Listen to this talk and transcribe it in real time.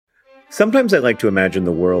Sometimes I like to imagine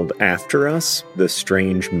the world after us, the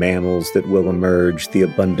strange mammals that will emerge, the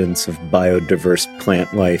abundance of biodiverse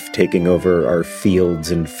plant life taking over our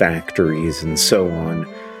fields and factories, and so on.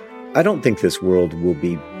 I don't think this world will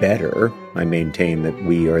be better. I maintain that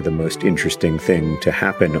we are the most interesting thing to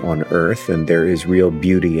happen on Earth, and there is real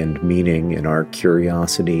beauty and meaning in our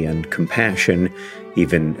curiosity and compassion,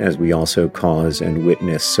 even as we also cause and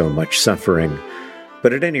witness so much suffering.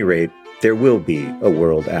 But at any rate, there will be a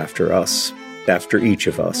world after us, after each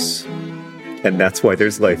of us. And that's why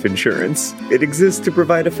there's life insurance. It exists to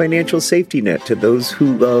provide a financial safety net to those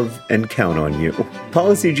who love and count on you.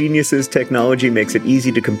 Policy Genius's technology makes it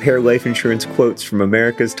easy to compare life insurance quotes from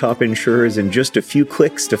America's top insurers in just a few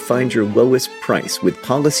clicks to find your lowest price. With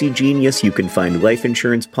Policy Genius, you can find life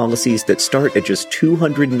insurance policies that start at just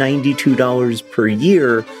 $292 per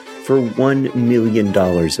year for $1 million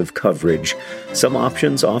of coverage. Some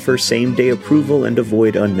options offer same-day approval and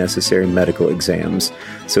avoid unnecessary medical exams.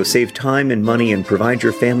 So save time and money and provide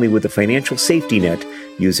your family with a financial safety net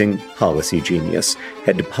using Policy Genius.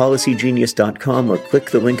 Head to policygenius.com or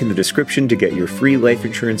click the link in the description to get your free life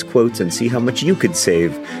insurance quotes and see how much you could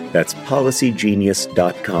save. That's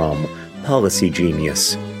policygenius.com. Policy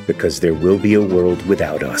Genius, because there will be a world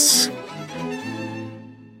without us.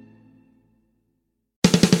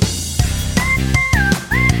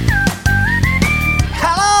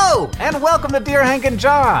 And welcome to Dear Hank and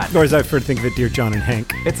John. Or as I've heard think of it, Dear John and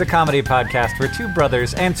Hank. It's a comedy podcast where two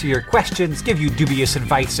brothers answer your questions, give you dubious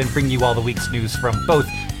advice, and bring you all the week's news from both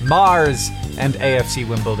Mars and AFC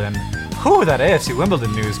Wimbledon. Whew, that AFC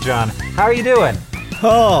Wimbledon news, John. How are you doing?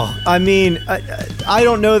 Oh, I mean, I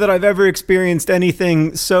don't know that I've ever experienced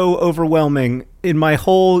anything so overwhelming in my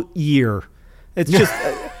whole year. It's just...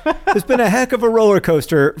 It's been a heck of a roller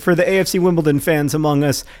coaster for the AFC Wimbledon fans among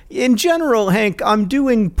us. In general, Hank, I'm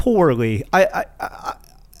doing poorly. I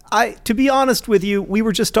to be honest with you, we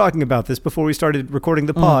were just talking about this before we started recording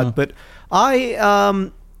the pod, but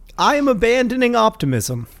I am abandoning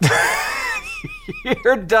optimism.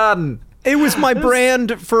 You're done. It was my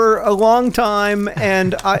brand for a long time,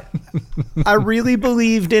 and I really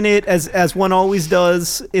believed in it as one always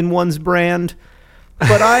does in one's brand.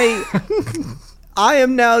 But I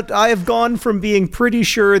have gone from being pretty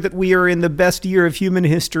sure that we are in the best year of human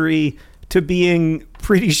history to being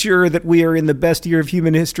pretty sure that we are in the best year of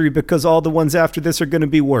human history because all the ones after this are going to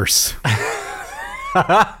be worse.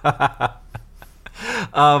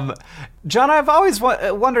 John, I've always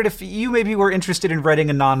wondered if you maybe were interested in writing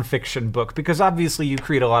a nonfiction book, because obviously you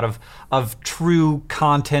create a lot of true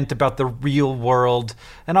content about the real world,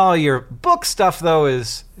 and all your book stuff, though,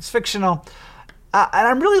 is fictional. And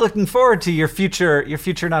I'm really looking forward to your future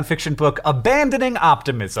nonfiction book, Abandoning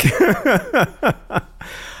Optimism.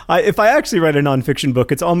 If I actually write a nonfiction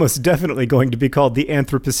book, it's almost definitely going to be called The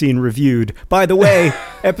Anthropocene Reviewed. By the way,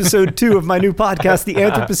 episode 2 of my new podcast, The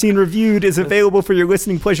Anthropocene Reviewed, is available for your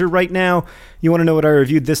listening pleasure right now. You want to know what I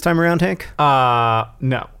reviewed this time around, Hank?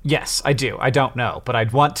 No. Yes, I do. I don't know, but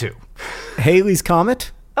I'd want to. Halley's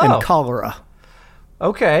Comet and cholera.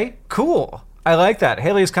 Okay, cool. I like that.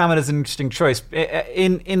 Halley's Comet is an interesting choice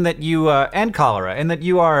in that you, and cholera, in that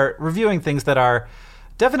you are reviewing things that are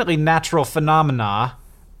definitely natural phenomena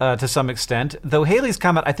to some extent. Though Halley's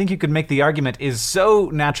Comet, I think you could make the argument, is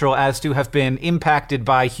so natural as to have been impacted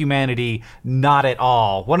by humanity not at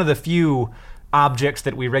all. One of the few objects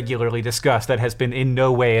that we regularly discuss that has been in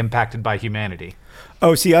no way impacted by humanity.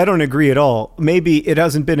 Oh, see, I don't agree at all. Maybe it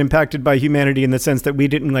hasn't been impacted by humanity in the sense that we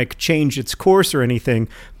didn't, change its course or anything,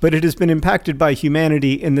 but it has been impacted by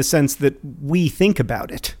humanity in the sense that we think about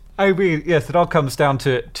it. I mean, yes, it all comes down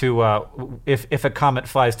to if a comet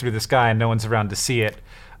flies through the sky and no one's around to see it,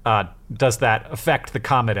 does that affect the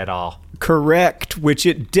comet at all? Correct, which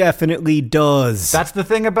it definitely does. That's the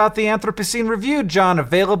thing about the Anthropocene Reviewed, John,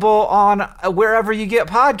 available on wherever you get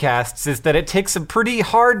podcasts, is that it takes some pretty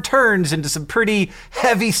hard turns into some pretty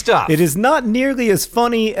heavy stuff. It is not nearly as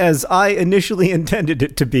funny as I initially intended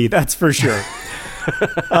it to be, that's for sure.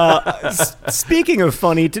 Speaking of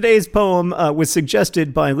funny, today's poem was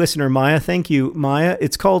suggested by listener Maya. Thank you, Maya.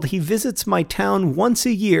 It's called He Visits My Town Once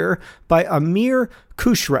a Year by Amir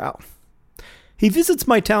Khusrau. He visits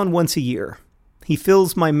my town once a year. He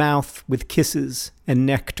fills my mouth with kisses and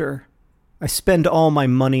nectar. I spend all my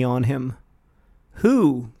money on him.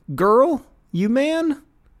 Who? Girl? You man?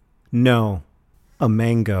 No. A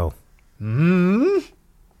mango. A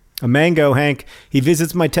mango, Hank. He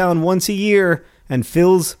visits my town once a year and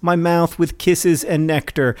fills my mouth with kisses and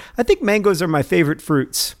nectar. I think mangoes are my favorite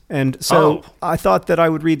fruits. And so I thought that I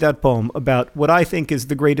would read that poem about what I think is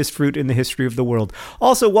the greatest fruit in the history of the world.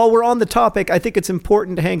 Also, while we're on the topic, I think it's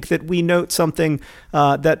important, Hank, that we note something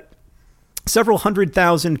that several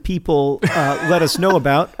 100,000 people let us know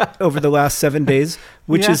about over the last 7 days,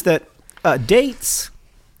 which is that dates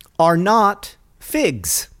are not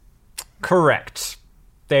figs. Correct.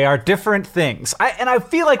 They are different things. I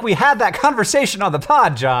feel like we had that conversation on the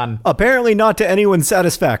pod, John. Apparently not to anyone's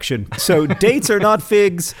satisfaction. So dates are not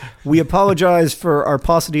figs. We apologize for our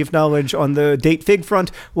paucity of knowledge on the date fig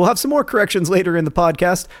front. We'll have some more corrections later in the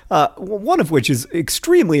podcast, one of which is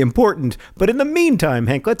extremely important. But in the meantime,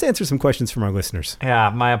 Hank, let's answer some questions from our listeners.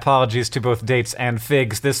 Yeah, my apologies to both dates and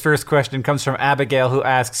figs. This first question comes from Abigail, who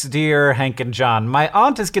asks, Dear Hank and John, my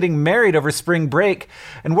aunt is getting married over spring break,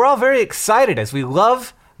 and we're all very excited as we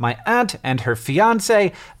love my aunt and her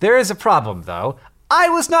fiancé. There is a problem, though. I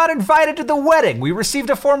was not invited to the wedding. We received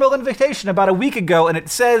a formal invitation about a week ago, and it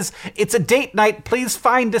says, it's a date night, please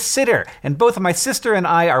find a sitter. And both my sister and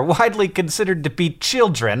I are widely considered to be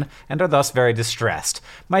children and are thus very distressed.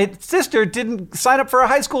 My sister didn't sign up for a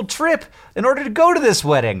high school trip in order to go to this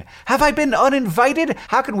wedding. Have I been uninvited?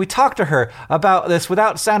 How can we talk to her about this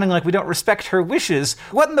without sounding like we don't respect her wishes?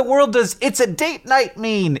 What in the world does it's a date night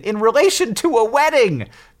mean in relation to a wedding?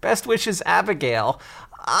 Best wishes, Abigail.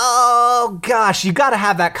 Oh, gosh, you got to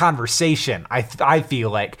have that conversation, I feel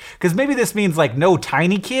like. Because maybe this means, like, no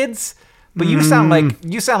tiny kids, but you sound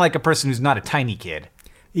like a person who's not a tiny kid.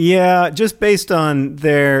 Yeah, just based on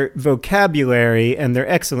their vocabulary and their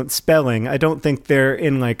excellent spelling, I don't think they're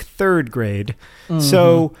in, like, third grade. Mm-hmm.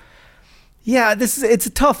 So, yeah, it's a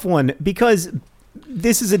tough one, because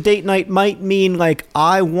this is a date night might mean, like,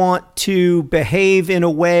 I want to behave in a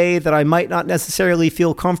way that I might not necessarily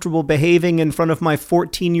feel comfortable behaving in front of my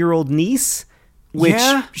 14-year-old niece, which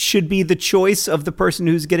should be the choice of the person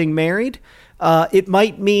who's getting married. It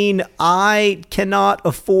might mean I cannot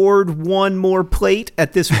afford one more plate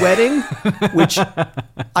at this wedding, which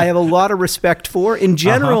I have a lot of respect for. In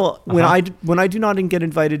general, when I do not get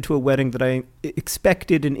invited to a wedding that I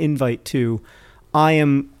expected an invite to, I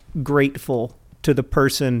am grateful to the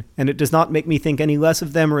person, and it does not make me think any less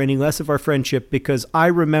of them or any less of our friendship, because I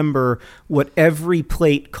remember what every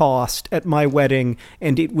plate cost at my wedding,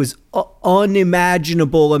 and it was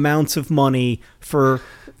unimaginable amounts of money for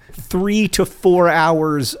 3 to 4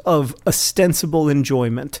 hours of ostensible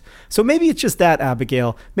enjoyment. So maybe it's just that,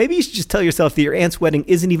 Abigail. Maybe you should just tell yourself that your aunt's wedding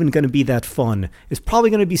isn't even going to be that fun. It's probably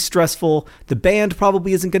going to be stressful. The band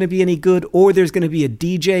probably isn't going to be any good, or there's going to be a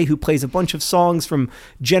DJ who plays a bunch of songs from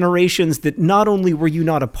generations that not only were you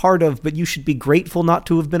not a part of, but you should be grateful not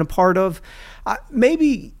to have been a part of.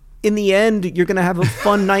 Maybe in the end, you're going to have a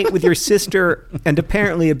fun night with your sister and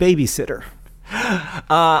apparently a babysitter.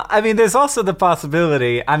 I mean, there's also the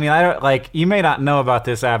possibility. I mean, I don't like. You may not know about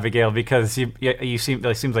this, Abigail, because it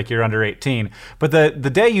seems like you're under 18. But the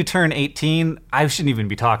day you turn 18, I shouldn't even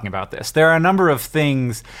be talking about this. There are a number of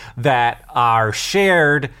things that are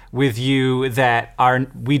shared with you that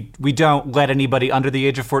we don't let anybody under the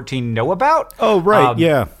age of 14 know about. Oh, right,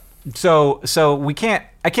 yeah. So we can't.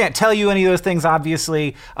 I can't tell you any of those things,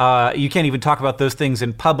 obviously. You can't even talk about those things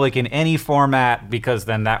in public in any format, because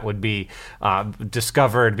then that would be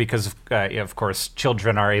discovered, because, of course,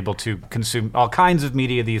 children are able to consume all kinds of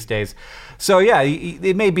media these days. So, yeah,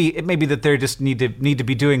 it may be that they just need to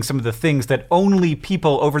be doing some of the things that only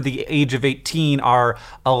people over the age of 18 are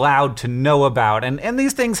allowed to know about. And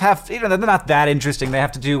these things have, they're not that interesting. They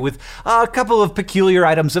have to do with a couple of peculiar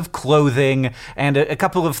items of clothing and a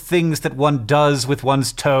couple of things that one does with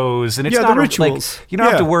one's toes, and it's not the rituals. Like, you don't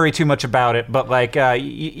have to worry too much about it, but like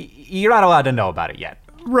you're not allowed to know about it yet.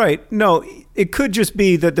 Right. No, it could just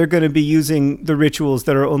be that they're going to be using the rituals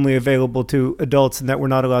that are only available to adults and that we're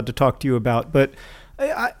not allowed to talk to you about. But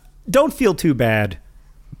I don't feel too bad,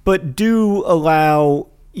 but do allow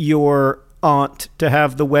your aunt to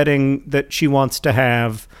have the wedding that she wants to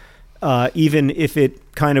have, even if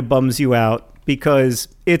it kind of bums you out, because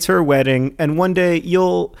it's her wedding, and one day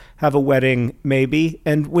you'll have a wedding, maybe,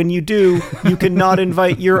 and when you do, you can not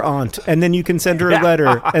invite your aunt, and then you can send her a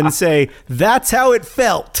letter and say, that's how it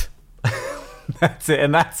felt. That's it,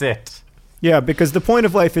 and that's it. Yeah, because the point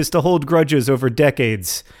of life is to hold grudges over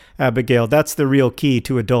decades, Abigail. That's the real key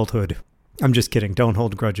to adulthood. I'm just kidding. Don't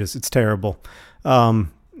hold grudges. It's terrible.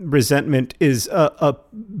 Resentment is a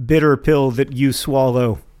bitter pill that you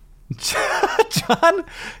swallow. John,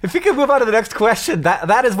 if you could move on to the next question,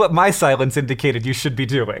 that is what my silence indicated you should be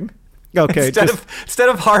doing. Okay. Instead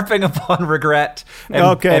of harping upon regret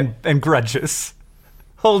and grudges.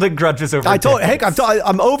 Holding grudges over decades.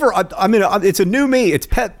 I'm over. It's a new me. It's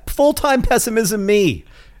full-time pessimism me.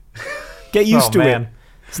 Get used to it.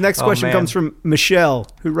 This next question comes from Michelle,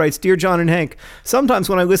 who writes, Dear John and Hank, sometimes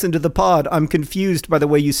when I listen to the pod, I'm confused by the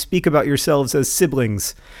way you speak about yourselves as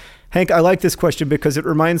siblings. Hank, I like this question because it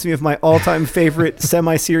reminds me of my all-time favorite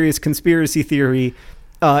semi-serious conspiracy theory,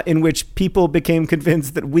 in which people became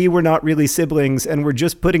convinced that we were not really siblings and were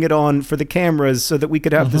just putting it on for the cameras so that we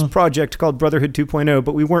could have this project called Brotherhood 2.0,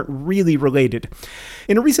 but we weren't really related.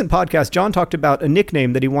 In a recent podcast, John talked about a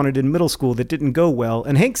nickname that he wanted in middle school that didn't go well,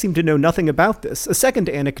 and Hank seemed to know nothing about this. A second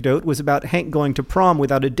anecdote was about Hank going to prom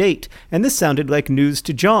without a date, and this sounded like news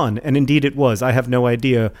to John, and indeed it was. I have no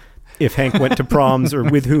idea if Hank went to proms or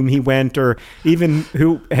with whom he went or even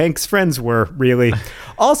who Hank's friends were, really.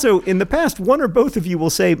 Also, in the past, one or both of you will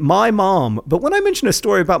say, my mom. But when I mention a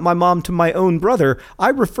story about my mom to my own brother, I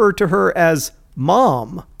refer to her as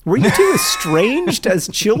Mom. Were you two estranged as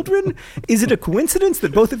children? Is it a coincidence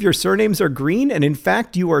that both of your surnames are Green and in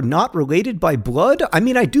fact you are not related by blood? I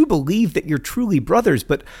mean, I do believe that you're truly brothers,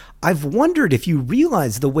 but I've wondered if you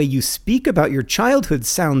realize the way you speak about your childhood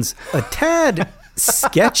sounds a tad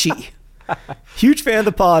sketchy. Huge fan of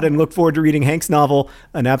the pod and look forward to reading Hank's novel,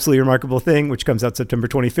 An Absolutely Remarkable Thing, which comes out September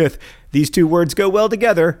 25th. These two words go well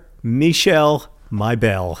together. Michelle, my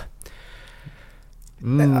belle.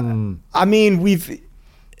 I mean,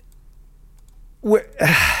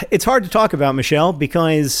 it's hard to talk about Michelle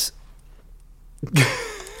because...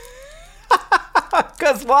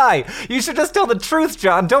 Because why? You should just tell the truth,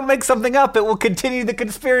 John. Don't make something up. It will continue the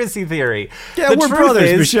conspiracy theory. Yeah, we're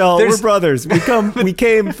brothers, Michelle. We're brothers. We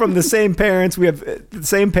came from the same parents. We have the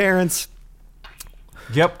same parents.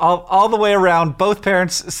 Yep, all the way around. Both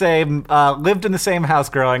parents lived in the same house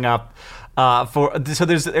growing up. So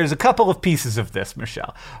there's a couple of pieces of this,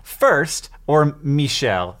 Michelle. First, or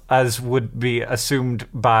Michelle, as would be assumed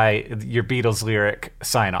by your Beatles lyric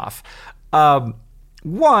sign-off.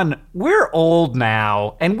 One, we're old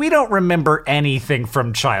now, and we don't remember anything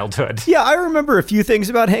from childhood. Yeah, I remember a few things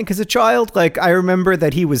about Hank as a child. Like, I remember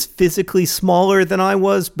that he was physically smaller than I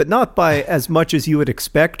was, but not by as much as you would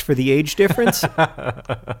expect for the age difference.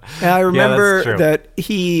 And I remember that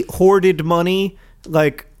he hoarded money,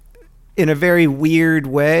 like, in a very weird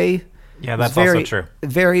way. Yeah, that's also true.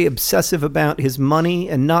 Very obsessive about his money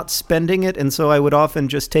and not spending it, and so I would often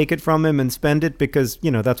just take it from him and spend it because,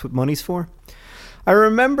 that's what money's for. I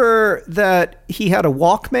remember that he had a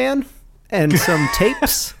Walkman and some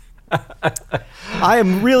tapes. I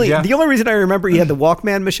am really... Yeah. The only reason I remember he had the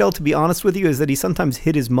Walkman, Michelle, to be honest with you, is that he sometimes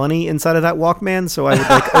hid his money inside of that Walkman. So I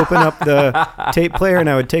would open up the tape player and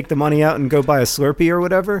I would take the money out and go buy a Slurpee or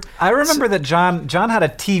whatever. I remember that John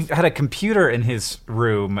had had a computer in his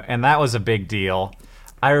room, and that was a big deal.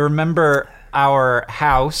 I remember our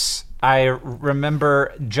house... I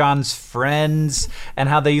remember John's friends and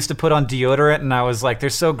how they used to put on deodorant, and I was like, they're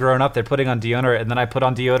so grown up, they're putting on deodorant, and then I put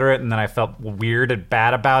on deodorant, and then I felt weird and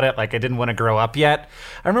bad about it, like I didn't want to grow up yet.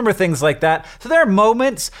 I remember things like that. So there are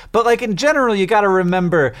moments, but like in general, you got to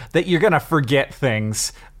remember that you're going to forget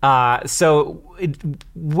things. I'd say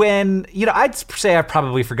I've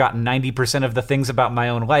probably forgotten 90% of the things about my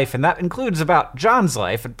own life, and that includes about John's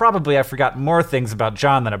life, and probably I've forgotten more things about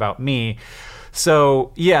John than about me.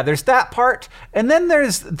 So, yeah, there's that part. And then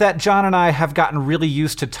there's that John and I have gotten really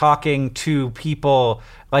used to talking to people,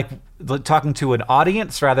 like talking to an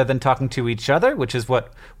audience rather than talking to each other, which is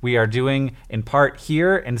what we are doing in part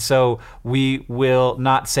here. And so we will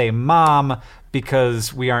not say mom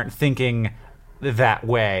because we aren't thinking that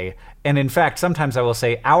way. And in fact, sometimes I will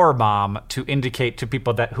say our mom to indicate to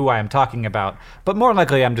people who I am talking about. But more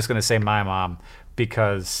likely, I'm just going to say my mom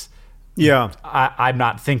because... Yeah, I'm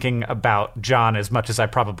not thinking about John as much as I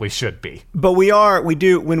probably should be. But we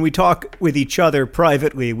do when we talk with each other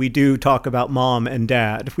privately, we do talk about mom and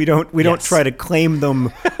dad. We don't try to claim them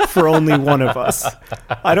for only one of us.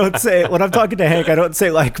 I don't say, when I'm talking to Hank, I don't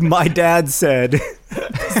say like my dad said.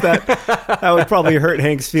 that would probably hurt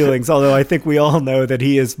Hank's feelings. Although I think we all know that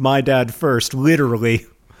he is my dad first, literally.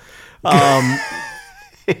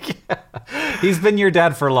 He's been your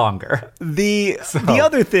dad for longer. The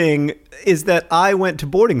other thing is that I went to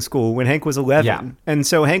boarding school when Hank was 11. Yeah. And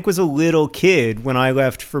so Hank was a little kid when I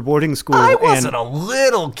left for boarding school. I wasn't a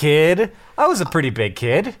little kid. I was a pretty big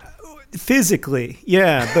kid. Physically,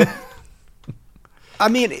 yeah. But I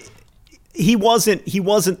mean, he wasn't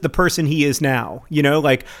the person he is now,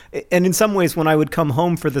 and in some ways when I would come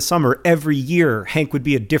home for the summer every year, Hank would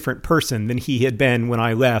be a different person than he had been when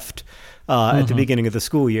I left. At the beginning of the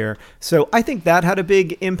school year. So I think that had a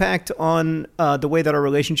big impact on the way that our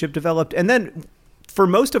relationship developed. And then for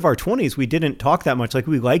most of our 20s, we didn't talk that much. Like,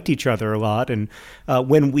 we liked each other a lot. And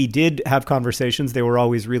when we did have conversations, they were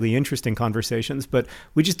always really interesting conversations. But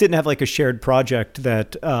we just didn't have like a shared project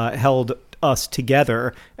that held us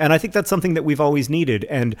together. And I think that's something that we've always needed.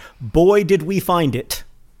 And boy, did we find it.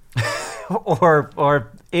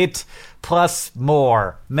 or it plus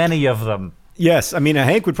more, many of them. Yes, I mean,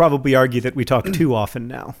 Hank would probably argue that we talk too often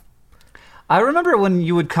now. I remember when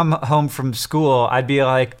you would come home from school, I'd be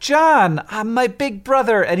like, John, I'm my big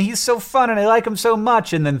brother, and he's so fun, and I like him so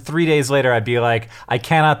much. And then 3 days later, I'd be like, I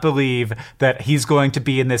cannot believe that he's going to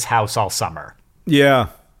be in this house all summer. Yeah.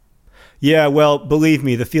 Yeah, well, believe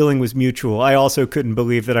me, the feeling was mutual. I also couldn't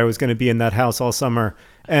believe that I was going to be in that house all summer.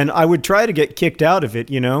 And I would try to get kicked out of it,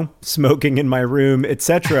 smoking in my room,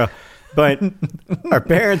 etc. But our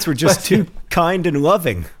parents were just too kind and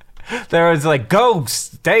loving. There was like, go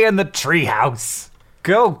stay in the treehouse.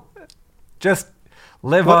 Go just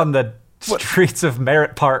live on the streets of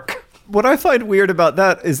Merritt Park. What I find weird about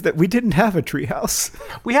that is that we didn't have a treehouse.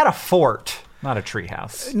 We had a fort, not a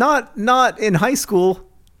treehouse. Not in high school,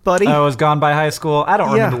 buddy. Oh, it was gone by high school? I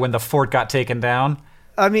don't remember when the fort got taken down.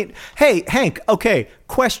 I mean, hey, Hank, okay,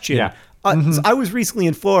 question. Yeah. So I was recently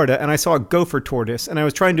in Florida, and I saw a gopher tortoise, and I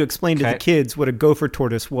was trying to explain to the kids what a gopher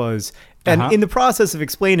tortoise was. And in the process of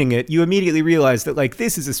explaining it, you immediately realize that,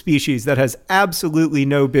 this is a species that has absolutely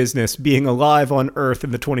no business being alive on Earth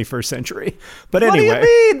in the 21st century. But anyway. What do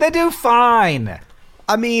you mean? They do fine.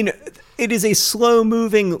 I mean, it is a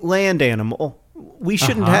slow-moving land animal. We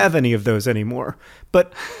shouldn't have any of those anymore.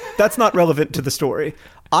 But that's not relevant to the story.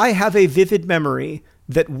 I have a vivid memory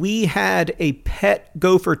that we had a pet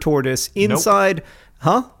gopher tortoise inside. Nope.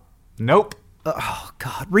 Huh? Nope. Oh,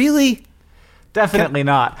 God. Really? Definitely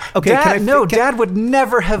not. Okay, Dad would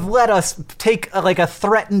never have let us take a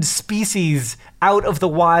threatened species out of the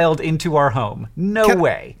wild into our home. No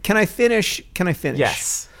way. Can I finish?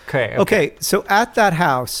 Yes. Okay. Okay, so at that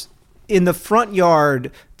house, in the front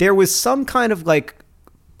yard, there was some kind of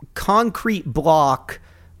concrete block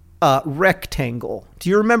rectangle. Do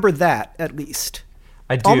you remember that at least?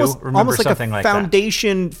 I do remember something like that. Almost like a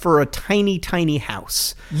foundation for a tiny, tiny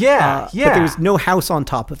house. Yeah. But there was no house on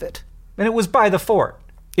top of it. And it was by the fort.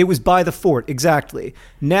 It was by the fort, exactly.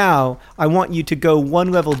 Now, I want you to go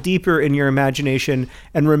one level deeper in your imagination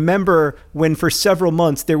and remember when for several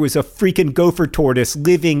months there was a freaking gopher tortoise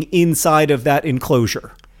living inside of that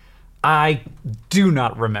enclosure. I do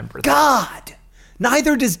not remember that. God!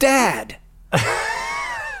 Neither does Dad.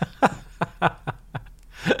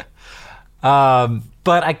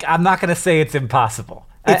 But I'm not going to say it's impossible.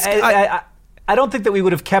 I don't think that we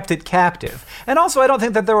would have kept it captive. And also, I don't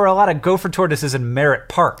think that there were a lot of gopher tortoises in Merritt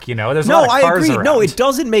Park, There's a lot of cars I agree. around. No, it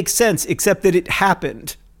doesn't make sense except that it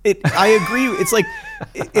happened. I agree.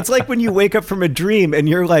 It's like when you wake up from a dream and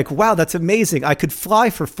you're like, wow, that's amazing. I could fly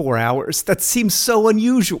for 4 hours. That seems so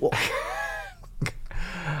unusual.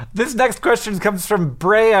 This next question comes from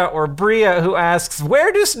Brea, who asks,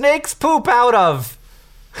 where do snakes poop out of?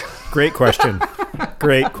 Great question.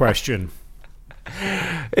 Great question.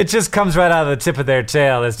 It just comes right out of the tip of their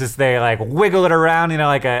tail. It's just they wiggle it around,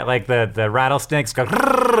 like the rattlesnakes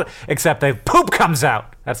go, except the poop comes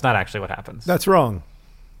out. That's not actually what happens. That's wrong.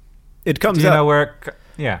 It comes out. Do you know where?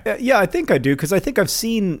 Yeah. Yeah, I think I do because I think I've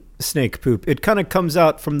seen snake poop. It kind of comes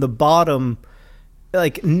out from the bottom,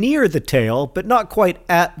 near the tail, but not quite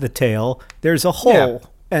at the tail. There's a hole,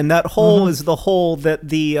 and that hole is the hole that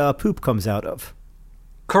the poop comes out of.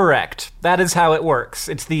 Correct. That is how it works.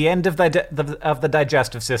 It's the end of the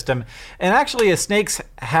digestive system. And actually, snakes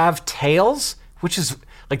have tails, which is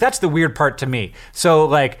that's the weird part to me.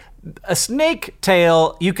 So a snake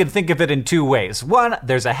tail, you can think of it in two ways. One,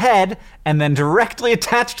 there's a head, and then directly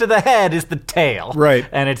attached to the head is the tail. Right.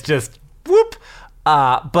 And it's just whoop.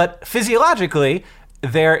 But physiologically,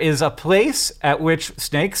 there is a place at which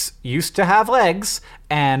snakes used to have legs,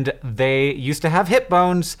 and they used to have hip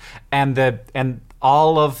bones, and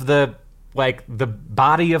all of the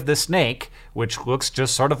body of the snake, which looks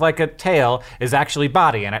just sort of like a tail, is actually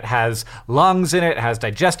body. And it has lungs in it, it has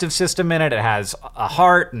digestive system in it, it has a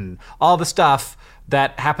heart and all the stuff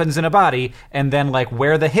that happens in a body. And then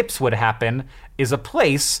where the hips would happen is a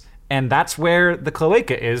place, and that's where the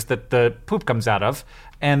cloaca is that the poop comes out of.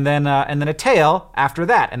 And then a tail after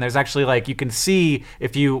that. And there's actually you can see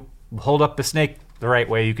if you hold up the snake the right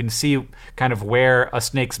way, you can see kind of where a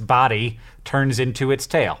snake's body turns into its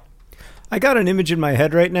tail. I got an image in my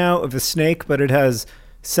head right now of a snake, but it has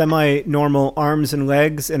semi-normal arms and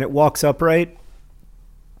legs, and it walks upright.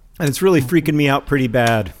 And it's really freaking me out pretty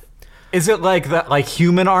bad. Is it like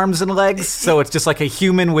human arms and legs? So it's just like a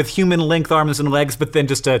human with human-length arms and legs, but then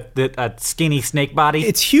just a skinny snake body?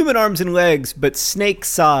 It's human arms and legs, but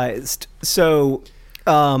snake-sized. So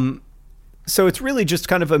it's really just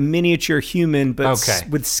kind of a miniature human, but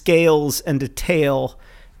with scales and a tail,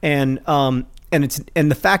 and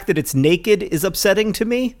the fact that it's naked is upsetting to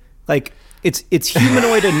me. It's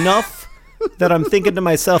humanoid enough, that I'm thinking to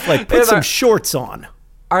myself, like, put some shorts on.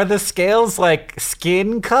 Are the scales like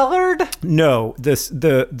skin colored? No,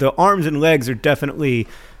 the arms and legs are definitely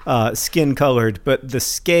skin colored, but the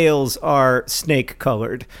scales are snake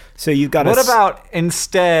colored. So you've got. What about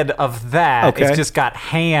instead of that? Okay. It's just got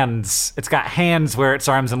hands. It's got hands where its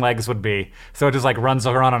arms and legs would be. So it just like runs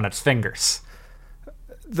around on its fingers.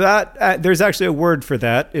 That there's actually a word for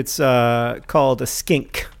that. It's called a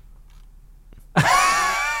skink.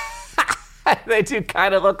 They do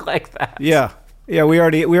kind of look like that. Yeah. Yeah, we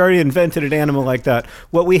already invented an animal like that.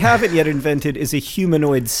 What we haven't yet invented is a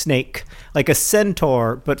humanoid snake, like a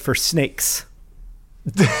centaur, but for snakes.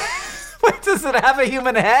 What, does it have a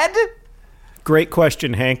human head? Great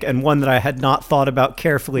question, Hank, and one that I had not thought about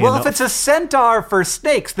carefully Well, enough. if it's a centaur for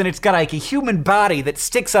snakes, then it's got like a human body that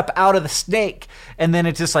sticks up out of the snake, and then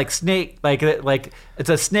it's just like snake, like it's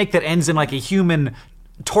a snake that ends in like a human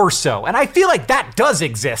torso. And I feel like that does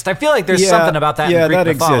exist. I feel like there's something about that in Greek that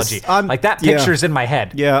mythology. exists. Like that picture's in my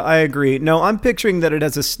head. Yeah, I agree. No, I'm picturing that it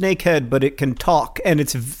has a snake head, but it can talk, and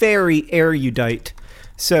it's very erudite.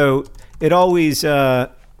 So it always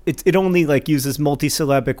it only like uses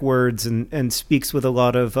multisyllabic words and speaks with a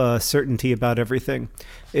lot of certainty about everything.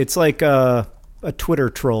 It's like a Twitter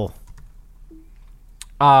troll.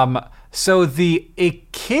 So the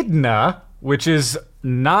echidna, which is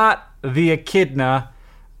not the echidna,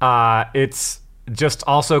 it's just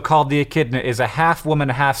also called the echidna, is a half woman,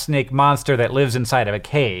 half snake monster that lives inside of a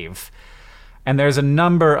cave. And there's a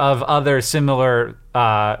number of other similar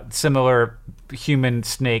human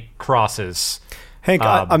snake crosses. Hank,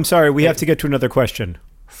 I'm sorry, we have to get to another question.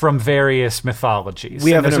 From various mythologies.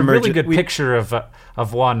 We have there's a really good picture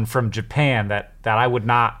of one from Japan that I would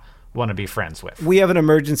not want to be friends with. We have an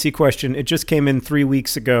emergency question. It just came in 3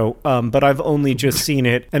 weeks ago, but I've only just seen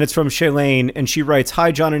it, and it's from Shalane, and she writes,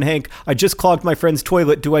 "Hi, John and Hank. I just clogged my friend's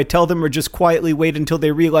toilet. Do I tell them or just quietly wait until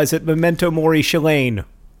they realize it? Memento mori, Shalane."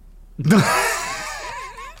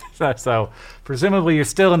 So presumably you're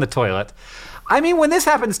still in the toilet. I mean, when this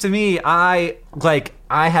happens to me, I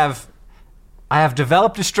have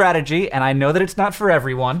developed a strategy, and I know that it's not for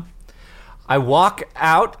everyone. I walk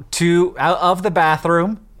out of the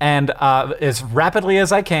bathroom, and as rapidly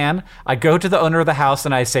as I can, I go to the owner of the house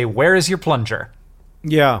and I say, "Where is your plunger?"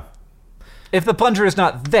 Yeah. If the plunger is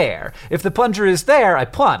not there, if the plunger is there, I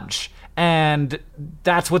plunge, and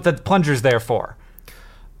that's what the plunger's there for.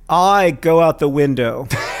 I go out the window.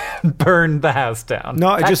 Burn the house down. No,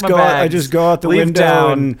 I just go out the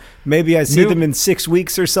window, and maybe I see them in 6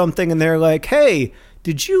 weeks or something, and they're like, "Hey,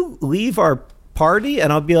 did you leave our party?"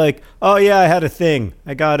 And I'll be like, "Oh yeah, I had a thing.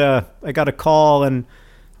 I got a call, and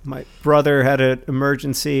my brother had an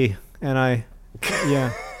emergency, and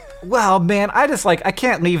yeah." Well, man, I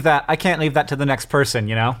can't leave that. I can't leave that to the next person,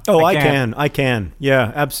 you know? Oh, I can.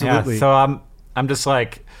 Yeah, absolutely. Yeah, so I'm just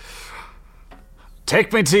like,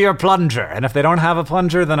 take me to your plunger. And if they don't have a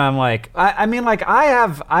plunger, then I'm like, I mean, like I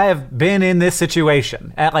have been in this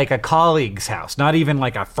situation at like a colleague's house, not even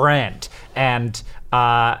like a friend. And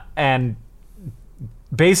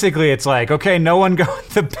basically it's like, okay, no one go in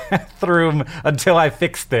the bathroom until I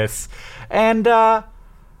fix this. And, and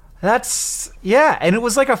it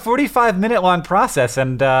was like a 45-minute long process,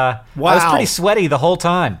 and I was pretty sweaty the whole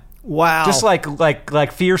time. Wow. Just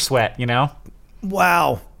like fear sweat, you know?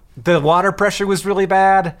 Wow. The water pressure was really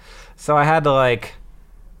bad, so I had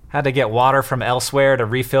to get water from elsewhere to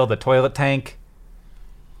refill the toilet tank.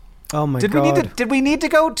 Oh my God. Did we need to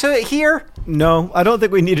go to here? No, I don't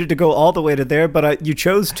think we needed to go all the way to there, but you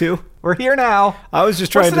chose to. We're here now. I was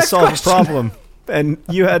just trying to solve a problem, and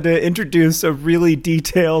you had to introduce a really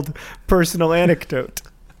detailed personal anecdote.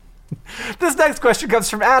 This next question comes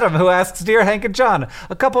from Adam, who asks, "Dear Hank and John,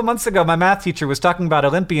 a couple months ago, my math teacher was talking about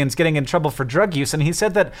Olympians getting in trouble for drug use, and he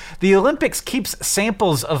said that the Olympics keeps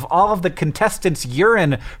samples of all of the contestants'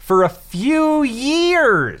 urine for a few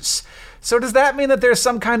years. So does that mean that there's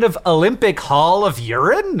some kind of Olympic Hall of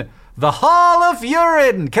Urine? The Hall of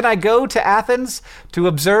Urine! Can I go to Athens to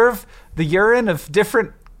observe the urine of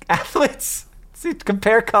different athletes? See,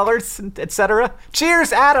 compare colors, etc.?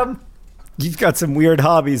 Cheers, Adam!" You've got some weird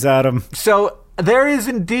hobbies, Adam. So there is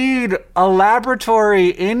indeed a laboratory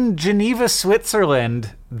in Geneva,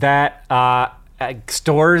 Switzerland that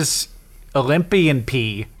stores Olympian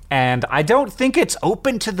pee, and I don't think it's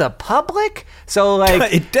open to the public. So,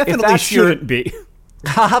 like, it definitely shouldn't be.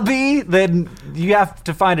 Hobby, then you have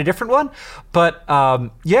to find a different one. But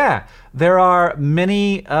yeah, there are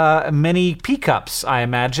many pee cups. I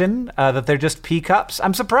imagine that they're just pee cups.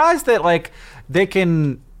 I'm surprised that like they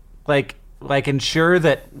can like like ensure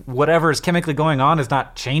that whatever is chemically going on is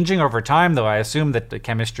not changing over time, though I assume that the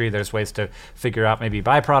chemistry, there's ways to figure out maybe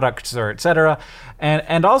byproducts or et cetera.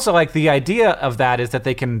 And also, like, the idea of that is that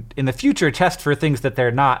they can, in the future, test for things that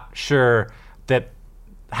they're not sure that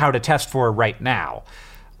how to test for right now.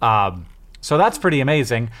 So that's pretty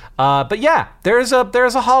amazing. But yeah, there's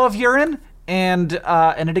a hall of urine, and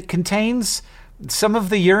it contains some of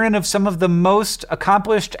the urine of some of the most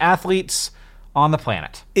accomplished athletes on the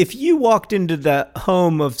planet. If you walked into the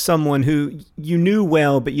home of someone who you knew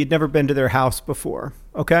well, but you'd never been to their house before,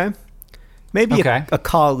 okay? Maybe a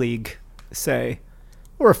colleague, say,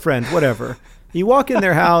 or a friend, whatever. You walk in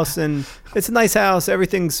their house, and it's a nice house.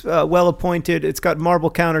 Everything's well appointed. It's got marble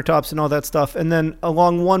countertops and all that stuff. And then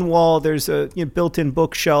along one wall, there's a built-in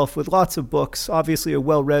bookshelf with lots of books, obviously a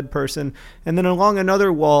well-read person. And then along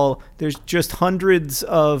another wall, there's just hundreds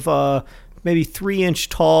of maybe 3-inch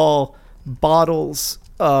tall bottles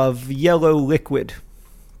of yellow liquid.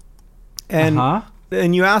 And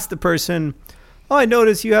you ask the person, "Oh, I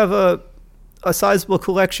notice you have a sizable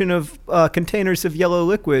collection of containers of yellow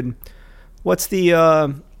liquid. What's the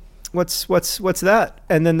what's that?"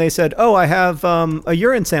 And then they said, "Oh, I have a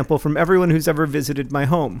urine sample from everyone who's ever visited my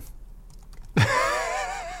home."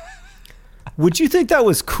 Would you think that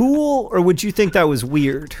was cool, or would you think that was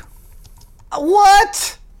weird?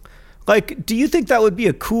 What? Like, do you think that would be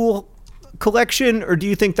a cool collection, or do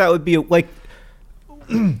you think that would be like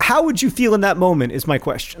how would you feel in that moment is my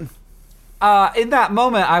question. In that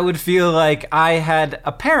moment, I would feel like I had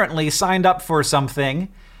apparently signed up for something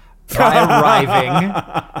by arriving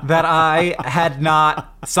that I had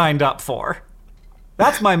not signed up for.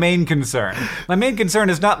 That's my main concern. My main concern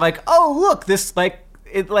is not like, oh, look, this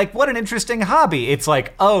what an interesting hobby. It's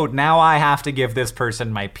like, oh, now I have to give this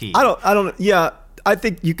person my pee. Yeah, I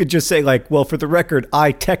think you could just say, like, well, for the record,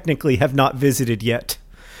 I technically have not visited yet.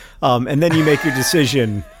 And then you make your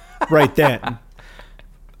decision right then.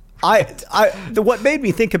 What made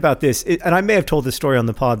me think about this, and I may have told this story on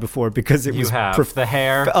the pod before because it was... You have. The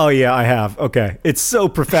hair? Oh, yeah, I have. Okay. It's so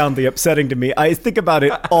profoundly upsetting to me. I think about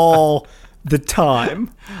it all the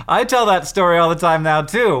time. I tell that story all the time now,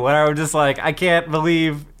 too, when I'm just like, I can't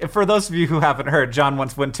believe... For those of you who haven't heard, John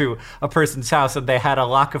once went to a person's house and they had a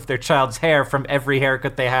lock of their child's hair from every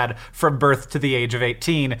haircut they had from birth to the age of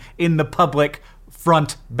 18 in the public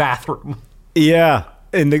front bathroom. Yeah.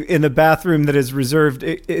 In the bathroom that is reserved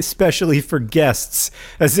especially for guests,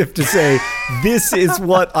 as if to say, this is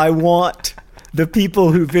what I want the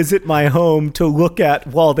people who visit my home to look at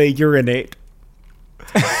while they urinate.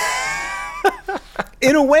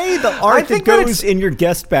 In a way, the art that goes in your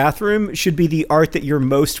guest bathroom should be the art that you're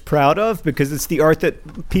most proud of, because it's the art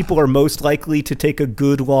that people are most likely to take a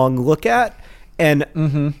good long look at. And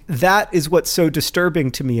that is what's so disturbing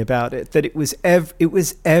to me about it, that it was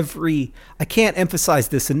every, I can't emphasize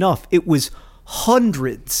this enough, it was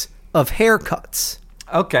hundreds of haircuts.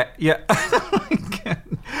 Okay, yeah.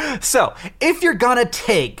 So, if you're gonna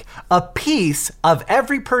take a piece of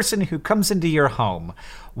every person who comes into your home,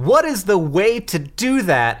 what is the way to do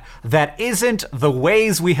that isn't the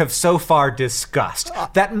ways we have so far discussed?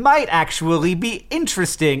 That might actually be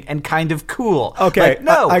interesting and kind of cool. Okay, like,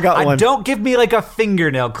 no, I got one. Don't give me like a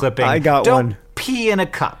fingernail clipping. I got one. Don't pee in a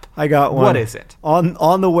cup. I got one. What is it?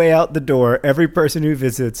 On the way out the door, every person who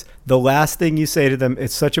visits, the last thing you say to them,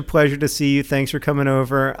 "It's such a pleasure to see you. Thanks for coming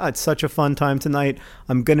over. It's such a fun time tonight.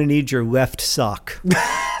 I'm going to need your left sock."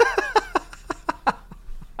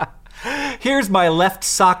 Here's my left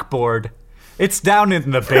sock board. It's down in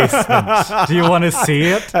the basement. Do you want to see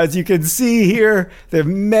it? As you can see here, there are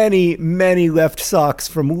many, many left socks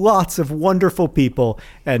from lots of wonderful people,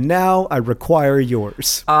 and now I require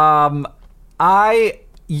yours. There was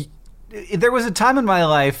a time in my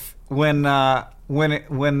life when I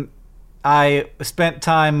spent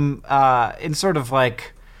time in sort of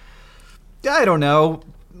like, I don't know,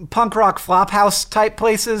 punk rock flophouse type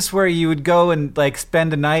places where you would go and like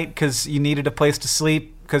spend a night because you needed a place to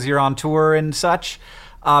sleep because you're on tour and such.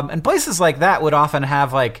 And places like that would often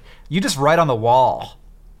have like, you just write on the wall,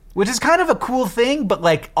 which is kind of a cool thing, but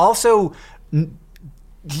like also,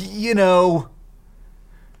 you know,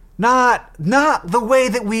 not the way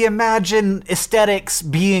that we imagine aesthetics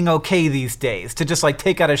being okay these days, to just like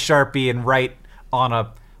take out a Sharpie and write on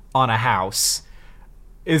a house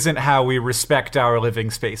isn't how we respect our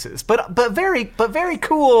living spaces. But very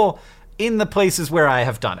cool in the places where I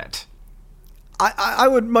have done it. I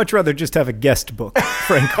would much rather just have a guest book,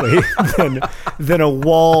 frankly, than a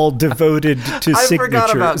wall devoted to signatures. I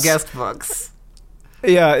forgot about guest books.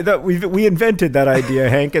 Yeah, we invented that idea,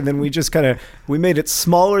 Hank, and then we just we made it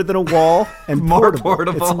smaller than a wall and more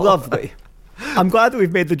portable. It's lovely. I'm glad that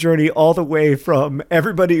we've made the journey all the way from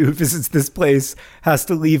everybody who visits this place has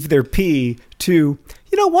to leave their pee to,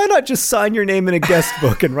 why not just sign your name in a guest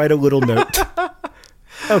book and write a little note?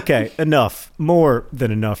 Okay, enough. More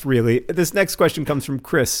than enough, really. This next question comes from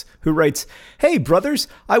Chris, who writes, "Hey, brothers,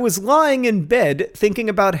 I was lying in bed thinking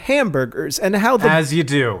about hamburgers and how the As you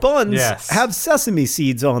do. buns Yes. have sesame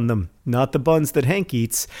seeds on them. Not the buns that Hank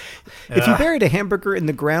eats. If you buried a hamburger in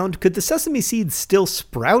the ground, could the sesame seeds still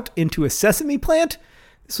sprout into a sesame plant?"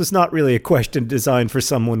 This was not really a question designed for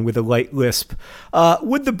someone with a light lisp.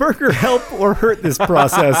 Would the burger help or hurt this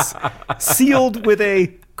process? Sealed with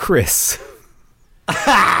a Chris.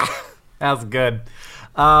 That's good.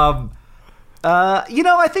 I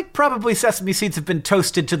think probably sesame seeds have been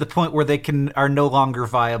toasted to the point where they are no longer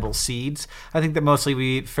viable seeds. I think that mostly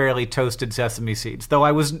we eat fairly toasted sesame seeds. Though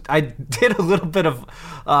I did a little bit of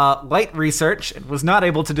light research and was not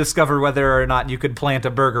able to discover whether or not you could plant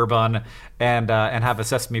a burger bun and have a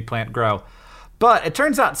sesame plant grow. But it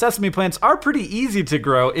turns out sesame plants are pretty easy to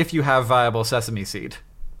grow if you have viable sesame seed.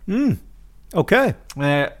 Okay.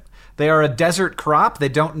 They are a desert crop. They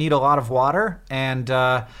don't need a lot of water. And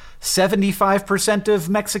 75% of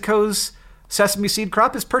Mexico's sesame seed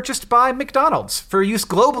crop is purchased by McDonald's for use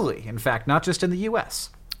globally, in fact, not just in the U.S.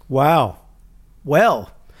 Wow. Well,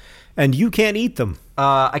 and you can't eat them.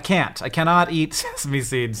 I can't. I cannot eat sesame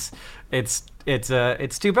seeds. It's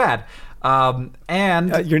too bad.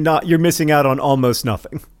 And You're missing out on almost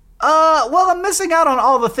nothing. well, I'm missing out on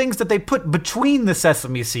all the things that they put between the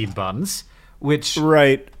sesame seed buns, which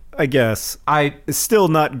Right. I guess. It's still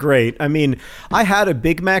not great. I mean, I had a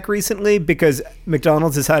Big Mac recently because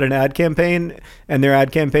McDonald's has had an ad campaign, and their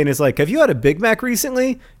ad campaign is like, "Have you had a Big Mac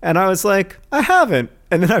recently?" And I was like, "I haven't."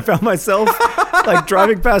 And then I found myself like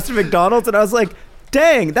driving past a McDonald's, and I was like,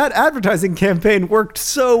 "Dang, that advertising campaign worked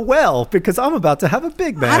so well because I'm about to have a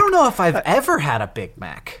Big Mac." I don't know if I've ever had a Big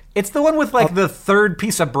Mac. It's the one with like the third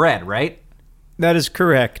piece of bread, right? That is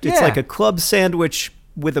correct. It's Yeah. like a club sandwich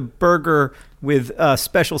with a burger with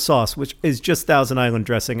special sauce, which is just Thousand Island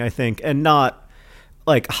dressing, I think, and not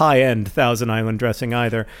like high-end Thousand Island dressing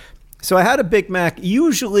either. So I had a Big Mac.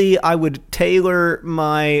 Usually I would tailor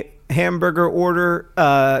my hamburger order,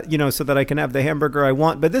 so that I can have the hamburger I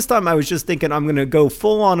want. But this time I was just thinking I'm going to go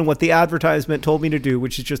full on what the advertisement told me to do,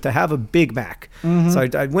 which is just to have a Big Mac. So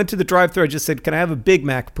I went to the drive-thru. I just said, "Can I have a Big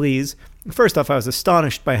Mac, please?" First off, I was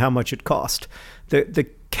astonished by how much it cost. The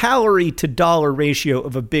calorie to dollar ratio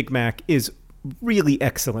of a Big Mac is really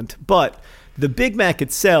excellent, but the Big Mac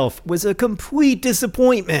itself was a complete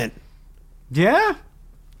disappointment. Yeah.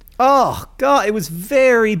 Oh, God, it was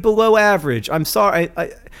very below average. I'm sorry.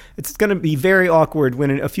 It's going to be very awkward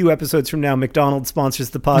when in a few episodes from now, McDonald's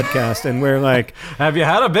sponsors the podcast and we're like, Have you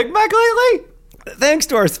had a Big Mac lately? "Thanks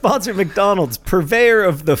to our sponsor, McDonald's, purveyor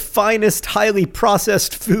of the finest, highly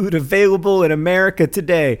processed food available in America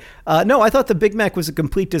today." No, I thought the Big Mac was a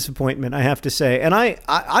complete disappointment, I have to say. And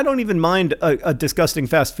I don't even mind a disgusting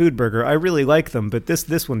fast food burger. I really like them, but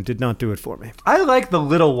this one did not do it for me. I like the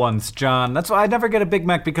little ones, John. That's why I never get a Big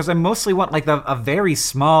Mac, because I mostly want like a very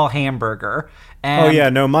small hamburger. And Oh, yeah,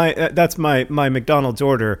 no, that's my McDonald's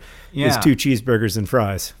order is Yeah. 2 cheeseburgers and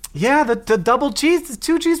fries. Yeah, the double cheese, the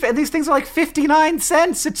 2 cheese, and these things are like 59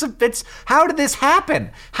 cents. It's how did this happen?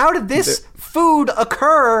 How did this food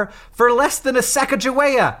occur for less than a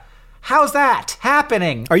Sacagawea? How's that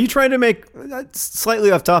happening? Are you trying to make,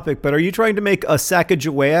 slightly off topic, but are you trying to make a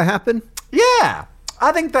Sacagawea happen? Yeah,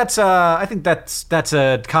 I think that's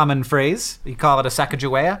a common phrase. You call it a Sacagawea Do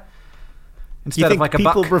you instead think of like a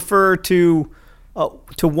people buck. refer to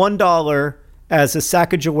 $1 as a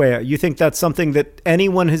Sacagawea? You think that's something that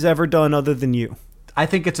anyone has ever done other than you? I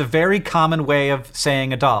think it's a very common way of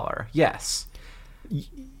saying $1. Yes.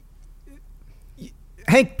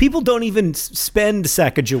 Hank, people don't even spend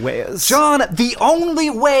Sacagaweas. John, the only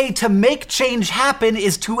way to make change happen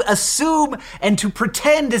is to assume and to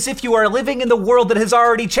pretend as if you are living in the world that has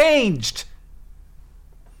already changed.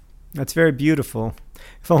 That's very beautiful.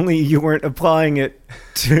 If only you weren't applying it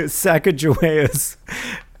to Sacagaweas.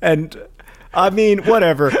 And I mean,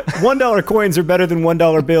 whatever. $1 coins are better than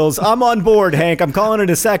 $1 bills. I'm on board, Hank. I'm calling it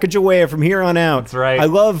a Sacagawea from here on out. That's right. I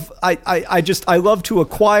love to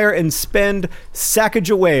acquire and spend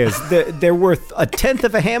Sacagaweas. They're worth 1/10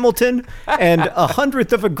 of a Hamilton and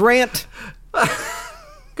 100th of a Grant.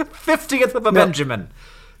 50th of a Benjamin.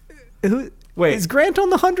 Wait. Is Grant on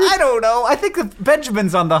the 100? I don't know. I think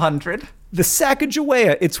Benjamin's on the 100. The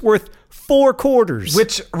Sacagawea, it's worth 4 quarters.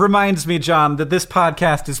 Which reminds me, John, that this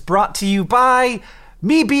podcast is brought to you by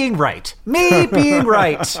Me being right. Me being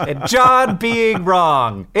right. And John being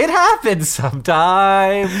wrong. It happens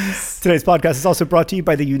sometimes. Today's podcast is also brought to you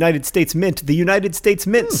by the United States Mint. The United States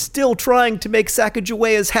Mint still trying to make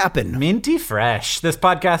Sacagaweas happen. Minty fresh. This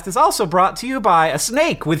podcast is also brought to you by a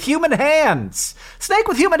snake with human hands. Snake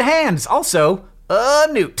with human hands. Also, a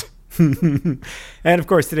newt. And of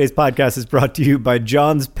course, today's podcast is brought to you by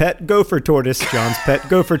John's pet gopher tortoise. John's pet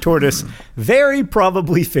gopher tortoise. Very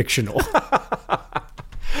probably fictional.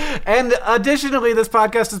 And additionally, this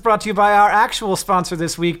podcast is brought to you by our actual sponsor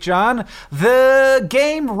this week, John, the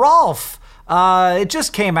game Rolf. It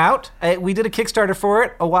just came out. We did a Kickstarter for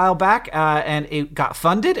it a while back, and it got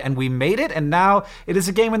funded, and we made it, and now it is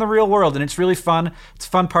a game in the real world, and it's really fun. It's a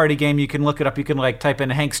fun party game. You can look it up. You can type in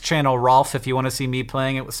Hank's channel Rolf if you want to see me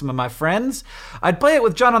playing it with some of my friends. I'd play it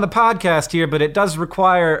with John on the podcast here, but it does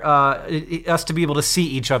require us to be able to see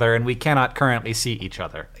each other, and we cannot currently see each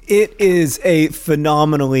other. It is a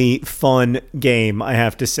phenomenally fun game, I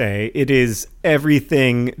have to say. It is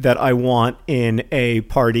everything that I want in a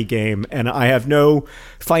party game, and I have no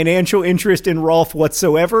financial interest in Rolf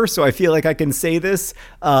whatsoever, so I feel like I can say this.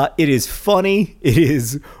 It is funny. It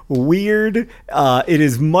is weird. It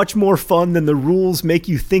is much more fun than the rules make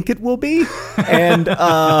you think it will be, and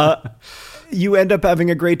you end up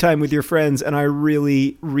having a great time with your friends, and I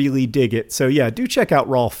really, really dig it. So yeah, do check out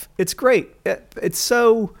Rolf. It's great. It's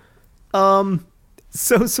so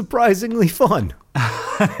surprisingly fun.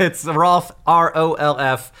 It's Rolf,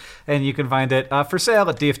 ROLF, and you can find it for sale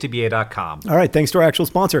at dftba.com. All right, thanks to our actual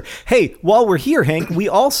sponsor. Hey, while we're here, Hank, we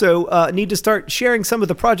also need to start sharing some of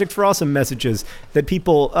the Project for Awesome messages that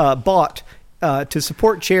people bought to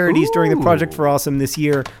support charities during the Project for Awesome this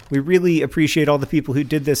year. We really appreciate all the people who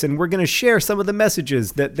did this, and we're going to share some of the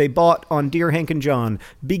messages that they bought on Dear Hank and John,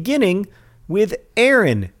 beginning with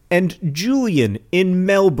Aaron and Julian in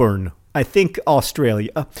Melbourne, I think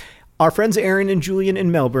Australia. Our friends Aaron and Julian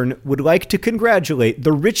in Melbourne would like to congratulate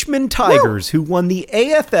the Richmond Tigers, who won the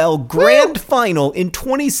AFL Grand Final in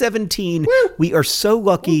 2017. We are so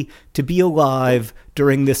lucky to be alive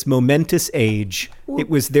during this momentous age. It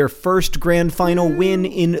was their first Grand Final win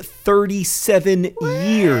in 37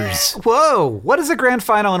 years. Whoa! What is a Grand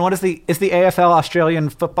Final, and what is the AFL Australian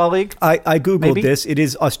Football League? I Googled this. It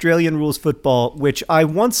is Australian rules football, which I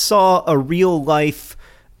once saw a real life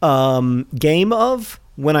game of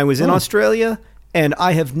when I was in Australia, and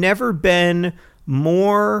I have never been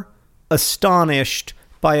more astonished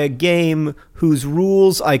by a game whose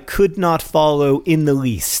rules I could not follow in the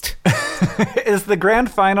least. Is the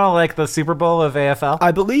Grand Final like the Super Bowl of AFL?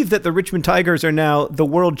 I believe that the Richmond Tigers are now the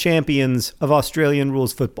world champions of Australian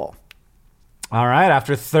rules football. All right,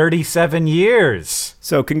 after 37 years.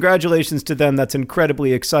 So congratulations to them. That's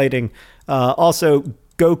incredibly exciting. Also,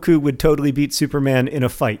 Goku would totally beat Superman in a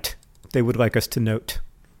fight. They would like us to note.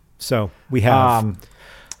 So we have.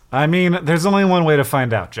 I mean, there's only one way to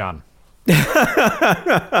find out, John.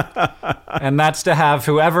 And that's to have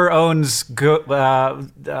whoever owns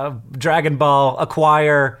Dragon Ball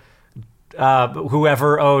acquire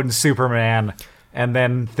whoever owns Superman, and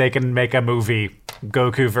then they can make a movie,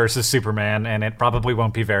 Goku versus Superman, and it probably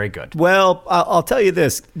won't be very good. Well, I'll tell you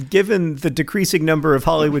this. Given the decreasing number of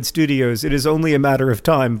Hollywood studios, it is only a matter of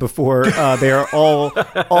time before they are all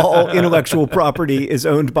intellectual property is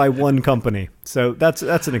owned by one company. So that's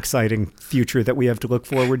an exciting future that we have to look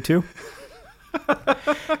forward to.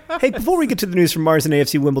 Hey, before we get to the news from Mars and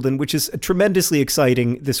AFC Wimbledon, which is tremendously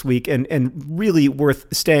exciting this week and really worth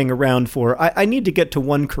staying around for, I need to get to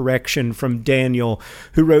one correction from Daniel,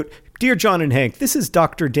 who wrote, Dear John and Hank, this is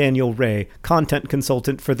Dr. Daniel Ray, content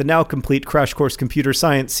consultant for the now complete Crash Course Computer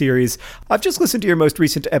Science series. I've just listened to your most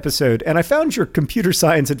recent episode, and I found your computer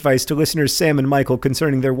science advice to listeners Sam and Michael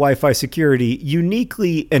concerning their Wi-Fi security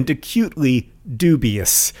uniquely and acutely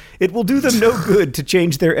dubious. It will do them no good to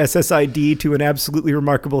change their SSID to an absolutely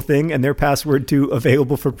remarkable thing and their password to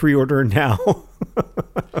available for pre-order now.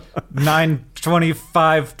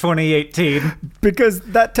 9/25/2018. Because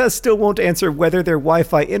that test still won't answer whether their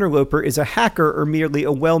Wi-Fi interloper is a hacker or merely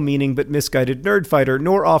a well-meaning but misguided nerd fighter,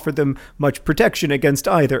 nor offer them much protection against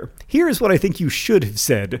either. Here's what I think you should have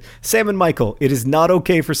said. Sam and Michael, it is not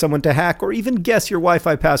okay for someone to hack or even guess your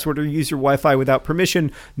Wi-Fi password or use your Wi-Fi without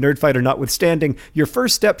permission, nerd fighter notwithstanding. Your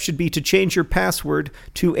first step should be to change your password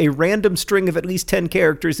to a random string of at least 10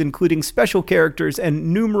 characters, including special characters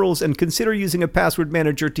and numerals, and consider using a password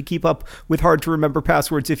manager to keep up with hard-to-remember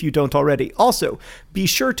passwords if you don't already. Also, Also, be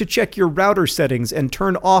sure to check your router settings and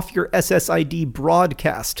turn off your SSID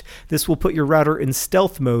broadcast. This will put your router in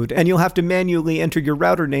stealth mode, and you'll have to manually enter your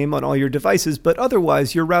router name on all your devices, but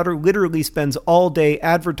otherwise, your router literally spends all day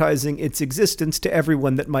advertising its existence to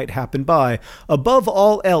everyone that might happen by. Above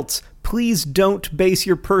all else, please don't base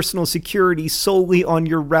your personal security solely on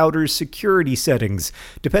your router's security settings.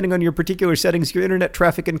 Depending on your particular settings, your internet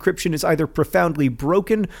traffic encryption is either profoundly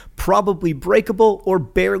broken, probably breakable, or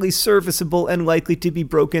barely serviceable and likely to be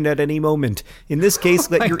broken at any moment. In this case,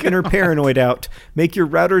 let your inner paranoid out. Make your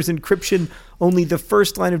router's encryption only the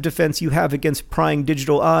first line of defense you have against prying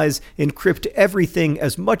digital eyes. Encrypt everything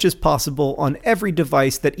as much as possible on every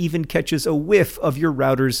device that even catches a whiff of your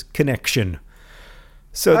router's connection.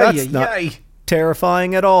 So that's not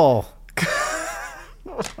terrifying at all.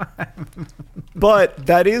 But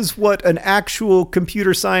that is what an actual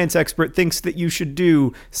computer science expert thinks that you should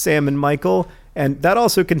do, Sam and Michael. And that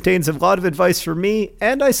also contains a lot of advice for me,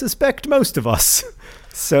 and I suspect most of us.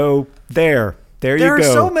 So there you go. There are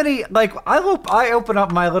so many, like, I open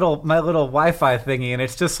up my little Wi-Fi thingy, and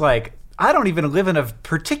it's just like, I don't even live in a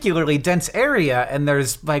particularly dense area, and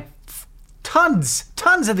there's like tons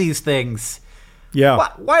of these things. Yeah.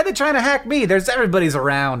 Why are they trying to hack me? Everybody's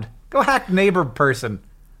around. Go hack neighbor person.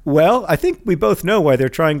 Well, I think we both know why they're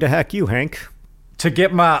trying to hack you, Hank. To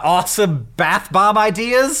get my awesome bath bomb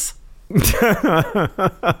ideas?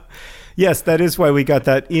 Yes, that is why we got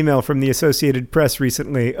that email from the Associated Press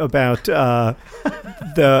recently about the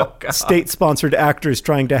state-sponsored actors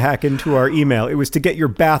trying to hack into our email. It was to get your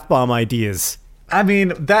bath bomb ideas. I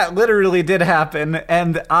mean, that literally did happen,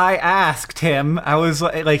 and I asked him,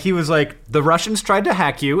 he was like, the Russians tried to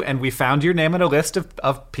hack you, and we found your name on a list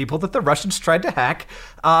of people that the Russians tried to hack.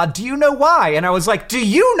 Do you know why? And I was like, do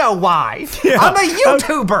you know why? Yeah. I'm a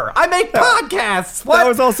YouTuber. I make podcasts. What? That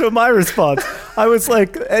was also my response. I was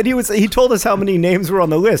like, and he told us how many names were on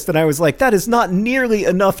the list, and I was like, that is not nearly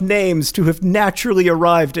enough names to have naturally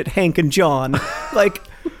arrived at Hank and John. Like,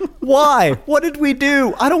 why? What did we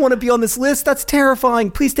do? I don't want to be on this list. That's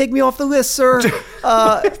terrifying. Please take me off the list, sir.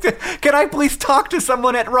 Can I please talk to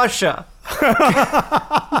someone at Russia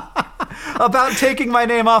about taking my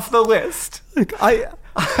name off the list?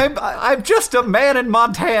 I'm just a man in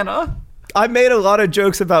Montana. I made a lot of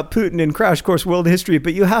jokes about Putin in Crash Course World History,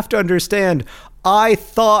 but you have to understand, I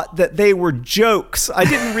thought that they were jokes. I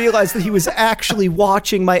didn't realize that he was actually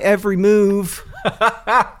watching my every move.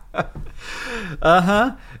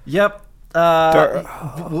 Yep.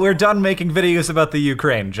 We're done making videos about the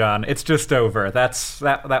Ukraine, John. It's just over.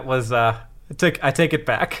 That was I take it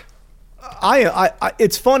back.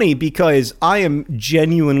 It's funny because I am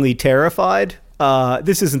genuinely terrified.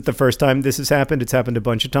 This isn't the first time this has happened. It's happened a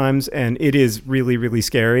bunch of times, and it is really, really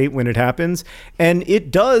scary when it happens. And it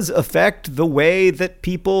does affect the way that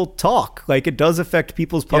people talk. Like, it does affect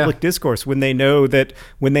people's public discourse when they know that,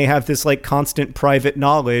 when they have this like constant private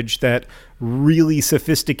knowledge that really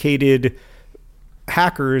sophisticated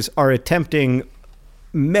hackers are attempting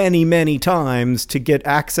many, many times to get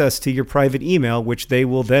access to your private email, which they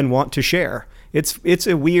will then want to share. It's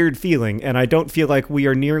a weird feeling, and I don't feel like we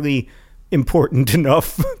are nearly important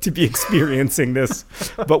enough to be experiencing this.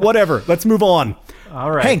 But whatever, let's move on. All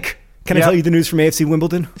right. Hank, can I tell you the news from AFC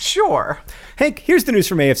Wimbledon? Sure. Hank, here's the news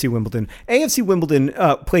from AFC Wimbledon. AFC Wimbledon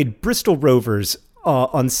played Bristol Rovers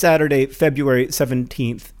on Saturday, February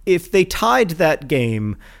 17th. If they tied that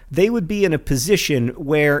game, they would be in a position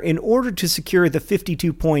where, in order to secure the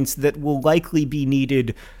 52 points that will likely be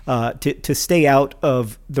needed to stay out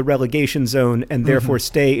of the relegation zone and therefore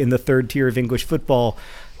stay in the third tier of English football,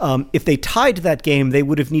 if they tied that game, they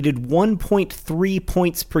would have needed 1.3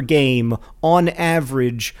 points per game on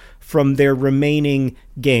average from their remaining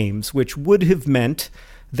games, which would have meant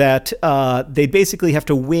that they basically have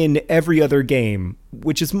to win every other game,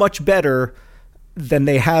 which is much better than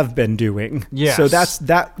they have been doing. Yes. So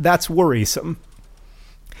that's worrisome.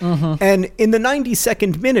 And in the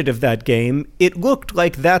 92nd minute of that game, it looked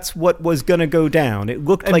like that's what was going to go down. It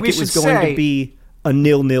looked like it was going to be a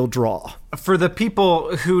 0-0 draw. For the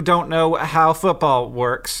people who don't know how football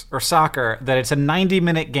works, or soccer, that it's a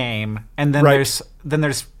 90-minute game, and then there's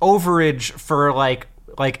overage for like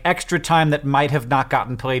extra time that might have not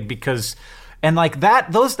gotten played because, and like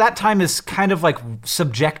that time is kind of like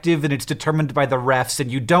subjective and it's determined by the refs,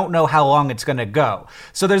 and you don't know how long it's going to go.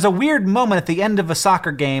 So there's a weird moment at the end of a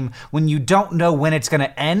soccer game when you don't know when it's going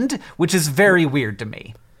to end, which is very weird to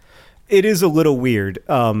me. It is a little weird.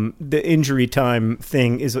 The injury time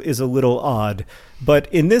thing is a little odd.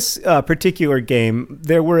 But in this particular game,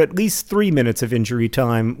 there were at least 3 minutes of injury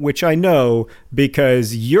time, which I know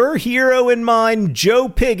because your hero and mine, Joe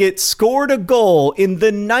Pigott, scored a goal in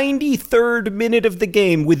the 93rd minute of the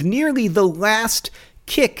game with nearly the last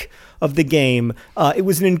kick of the game. It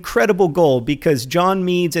was an incredible goal because John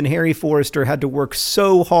Meads and Harry Forrester had to work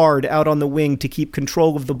so hard out on the wing to keep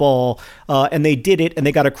control of the ball, and they did it, and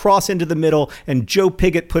they got a cross into the middle, and Joe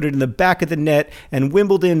Pigott put it in the back of the net, and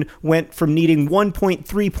Wimbledon went from needing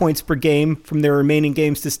 1.3 points per game from their remaining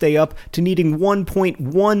games to stay up to needing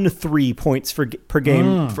 1.13 points per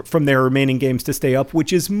game from their remaining games to stay up,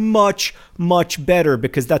 which is much, much better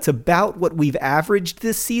because that's about what we've averaged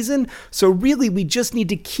this season. So really, we just need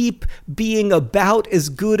to keep being about as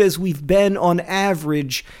good as we've been on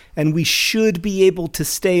average, and we should be able to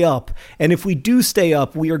stay up. And if we do stay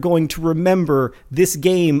up, we are going to remember this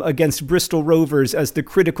game against Bristol Rovers as the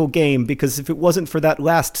critical game, because if it wasn't for that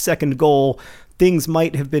last second goal, things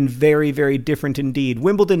might have been very, very different indeed.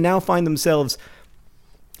 Wimbledon now find themselves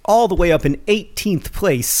all the way up in 18th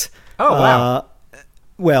place. Oh, wow.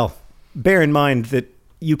 Well, bear in mind that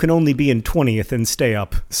you can only be in 20th and stay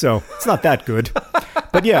up, so it's not that good.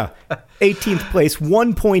 But yeah, 18th place,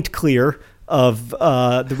 1 point clear of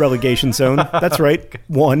the relegation zone. That's right,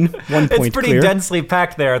 one point clear. It's pretty densely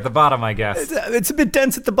packed there at the bottom, I guess. It's a bit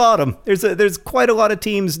dense at the bottom. There's quite a lot of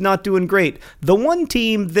teams not doing great. The one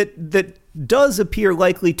team that does appear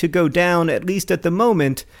likely to go down, at least at the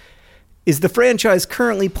moment, is the franchise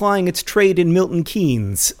currently plying its trade in Milton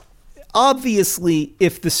Keynes. Obviously,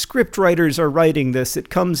 if the script writers are writing this, it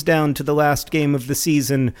comes down to the last game of the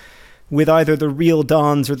season with either the real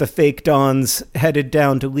Dons or the fake Dons headed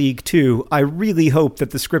down to League Two. I really hope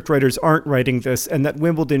that the scriptwriters aren't writing this and that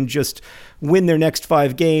Wimbledon just win their next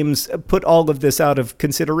 5 games, put all of this out of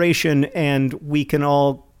consideration, and we can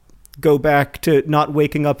all go back to not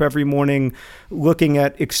waking up every morning looking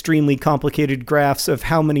at extremely complicated graphs of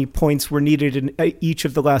how many points were needed in each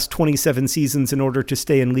of the last 27 seasons in order to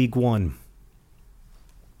stay in League One.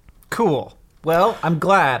 Cool. Well, I'm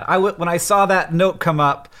glad. When I saw that note come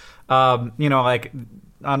up, like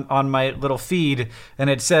on my little feed, and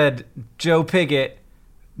it said Joe Pigott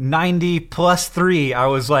 90 plus 3, I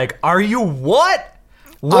was like, are you what?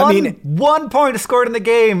 1 point scored in the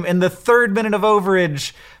game in the 3rd minute of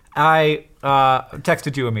overage. I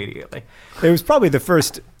texted you immediately. It was probably the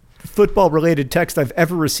first football-related text I've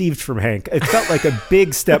ever received from Hank. It felt like a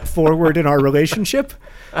big step forward in our relationship.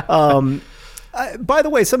 By the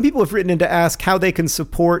way, some people have written in to ask how they can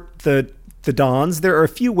support the Dons. There are a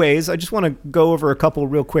few ways. I just want to go over a couple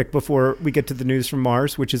real quick before we get to the news from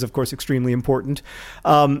Mars, which is, of course, extremely important.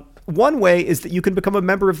 One way is that you can become a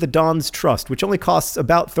member of the Dons Trust, which only costs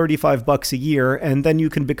about $35 a year, and then you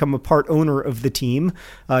can become a part owner of the team.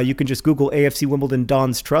 You can just Google AFC Wimbledon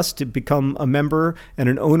Dons Trust to become a member and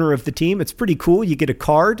an owner of the team. It's pretty cool. You get a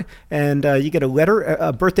card, and you get a letter,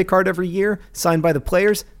 a birthday card every year signed by the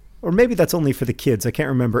players. Or maybe that's only for the kids. I can't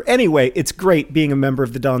remember. Anyway, it's great being a member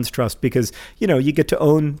of the Dons Trust because, you get to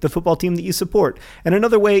own the football team that you support. And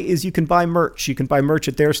another way is you can buy merch. You can buy merch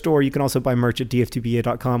at their store. You can also buy merch at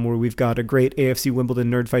dftba.com, where we've got a great AFC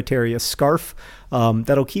Wimbledon Nerdfighteria scarf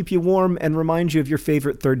that'll keep you warm and remind you of your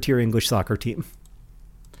favorite third-tier English soccer team.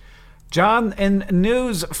 John, in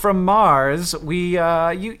news from Mars, we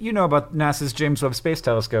you know about NASA's James Webb Space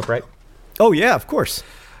Telescope, right? Oh, yeah, of course.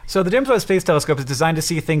 So the James Webb Space Telescope is designed to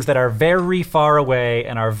see things that are very far away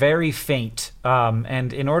and are very faint.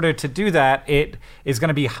 And in order to do that, it is going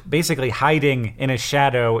to be basically hiding in a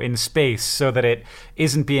shadow in space so that it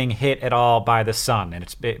isn't being hit at all by the sun. And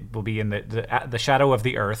it will be in the shadow of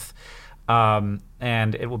the Earth. And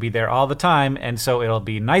it will be there all the time. And so it'll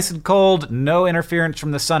be nice and cold, no interference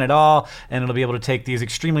from the sun at all. And it'll be able to take these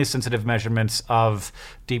extremely sensitive measurements of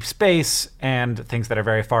deep space and things that are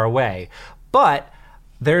very far away. But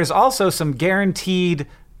there's also some guaranteed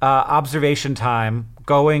observation time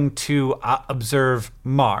going to observe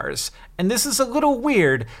Mars. And this is a little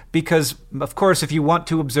weird because, of course, if you want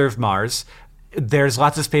to observe Mars, there's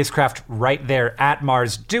lots of spacecraft right there at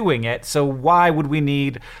Mars doing it. So why would we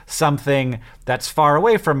need something that's far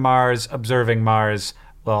away from Mars observing Mars?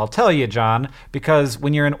 Well, I'll tell you, John, because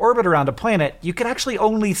when you're in orbit around a planet, you can actually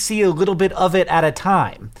only see a little bit of it at a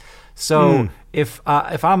time. So if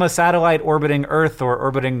I'm a satellite orbiting Earth or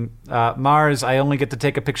orbiting Mars, I only get to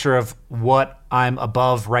take a picture of what I'm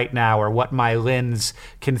above right now or what my lens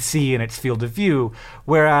can see in its field of view,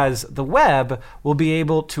 whereas the Webb will be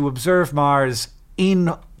able to observe Mars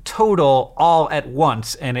in total all at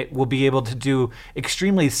once, and it will be able to do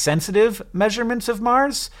extremely sensitive measurements of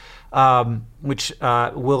Mars. which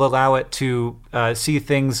will allow it to see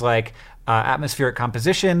things like atmospheric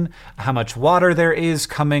composition, how much water there is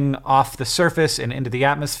coming off the surface and into the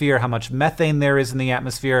atmosphere, how much methane there is in the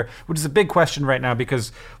atmosphere, which is a big question right now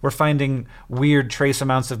because we're finding weird trace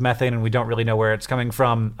amounts of methane and we don't really know where it's coming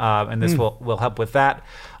from, and this will help with that.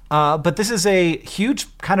 But this is a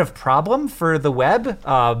huge kind of problem for the web.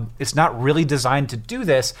 It's not really designed to do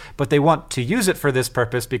this, but they want to use it for this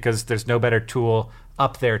purpose because there's no better tool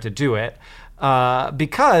up there to do it.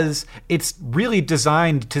 Because it's really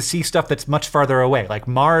designed to see stuff that's much farther away. Like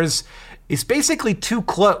Mars is basically too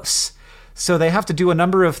close. So they have to do a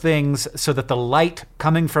number of things so that the light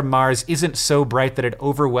coming from Mars isn't so bright that it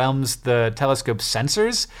overwhelms the telescope's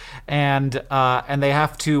sensors. And they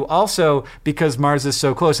have to also, because Mars is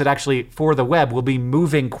so close, it actually, for the Webb, will be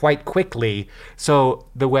moving quite quickly. So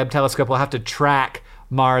the Webb telescope will have to track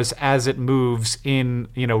Mars as it moves in,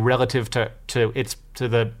 relative to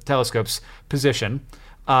the telescope's position,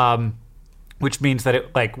 which means that it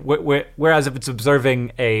whereas if it's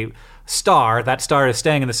observing a star, that star is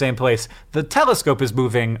staying in the same place. The telescope is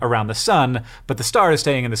moving around the sun, but the star is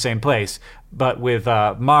staying in the same place. But with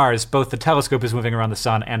Mars, both the telescope is moving around the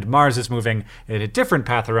sun and Mars is moving in a different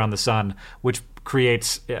path around the sun, which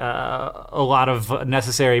creates a lot of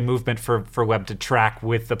necessary movement for Webb to track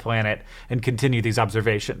with the planet and continue these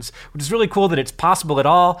observations, which is really cool that it's possible at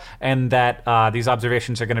all and that these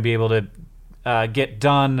observations are going to be able to get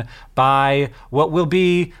done by what will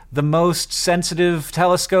be the most sensitive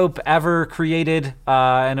telescope ever created,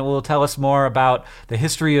 and it will tell us more about the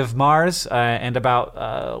history of Mars and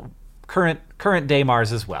about current day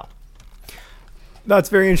Mars as well. That's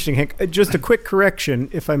very interesting, Hank. Just a quick correction,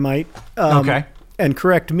 if I might. Okay. And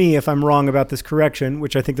correct me if I'm wrong about this correction,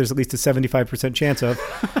 which I think there's at least a 75% chance of.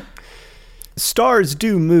 Stars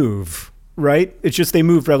do move, right? It's just they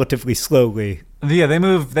move relatively slowly. Yeah, they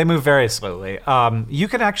move very slowly. You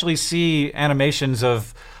can actually see animations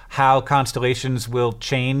of how constellations will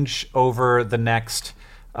change over the next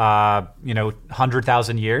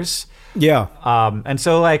 100,000 years. Yeah. And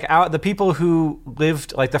so the people who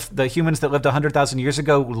lived, like the humans that lived 100,000 years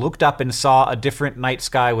ago looked up and saw a different night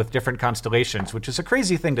sky with different constellations, which is a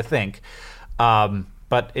crazy thing to think.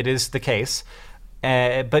 But it is the case.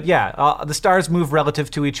 But yeah, the stars move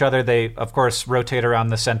relative to each other. They, of course, rotate around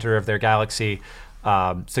the center of their galaxy.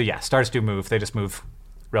 So yeah, stars do move. They just move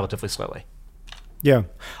relatively slowly. Yeah.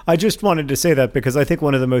 I just wanted to say that because I think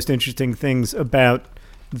one of the most interesting things about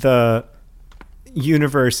the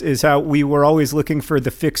universe is how we were always looking for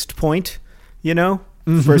the fixed point,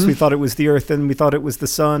 Mm-hmm. First we thought it was the Earth, then we thought it was the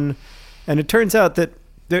sun. And it turns out that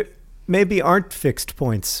there maybe aren't fixed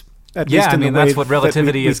points. At least in the way that's what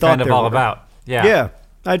relativity is kind of all about. Yeah. Yeah.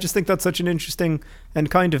 I just think that's such an interesting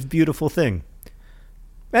and kind of beautiful thing.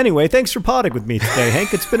 Anyway, thanks for podding with me today,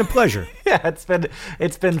 Hank. It's been a pleasure. Yeah,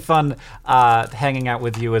 it's been fun hanging out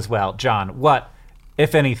with you as well. John, what,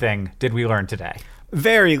 if anything, did we learn today?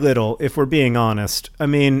 Very little, if we're being honest. I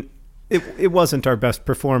mean, it wasn't our best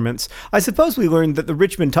performance. I suppose we learned that the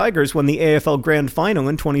Richmond Tigers won the AFL Grand Final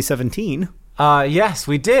in 2017. Yes,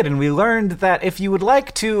 we did. And we learned that if you would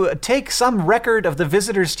like to take some record of the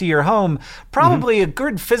visitors to your home, probably a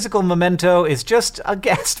good physical memento is just a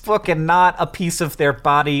guest book and not a piece of their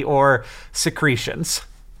body or secretions.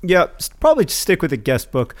 Yeah, probably just stick with a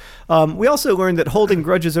guest book. We also learned that holding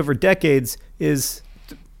grudges over decades is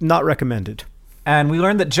not recommended. And we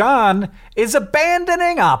learned that John is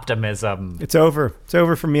abandoning optimism. It's over. It's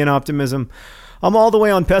over for me and optimism. I'm all the way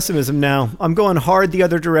on pessimism now. I'm going hard the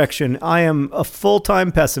other direction. I am a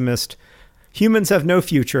full-time pessimist. Humans have no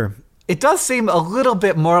future. It does seem a little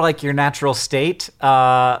bit more like your natural state,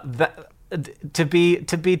 to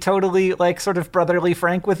be totally sort of brotherly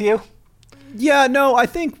frank with you. Yeah, no, I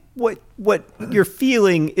think what you're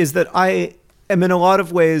feeling is that I am in a lot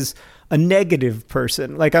of ways a negative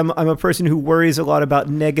person. Like I'm a person who worries a lot about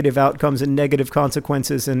negative outcomes and negative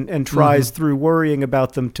consequences and tries through worrying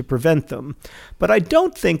about them to prevent them. But I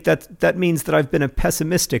don't think that means that I've been a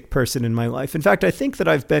pessimistic person in my life. In fact, I think that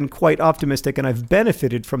I've been quite optimistic and I've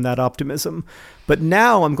benefited from that optimism. But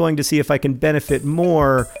now I'm going to see if I can benefit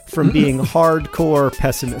more from being hardcore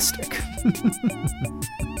pessimistic.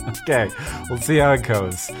 Okay, we'll see how it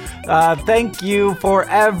goes. Thank you for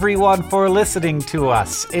everyone for listening to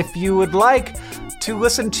us. If you would like to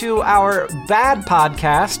listen to our bad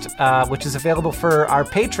podcast, which is available for our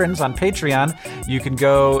patrons on Patreon, you can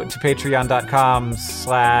go to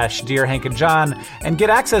patreon.com/Dear Hank and John and get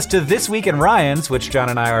access to This Week in Ryan's, which John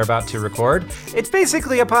and I are about to record. It's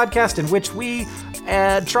basically a podcast in which we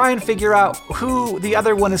try and figure out who the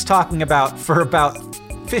other one is talking about for about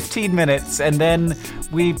 15 minutes, and then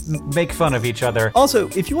we make fun of each other. Also,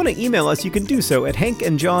 if you want to email us, you can do so at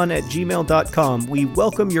hankandjohn@gmail.com. We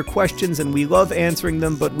welcome your questions and we love answering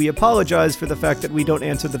them, but we apologize for the fact that we don't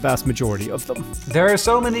answer the vast majority of them. There are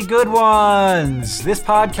so many good ones. This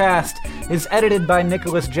podcast is edited by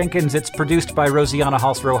Nicholas Jenkins. It's produced by Rosianna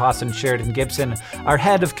Hals-Rojas and Sheridan Gibson. Our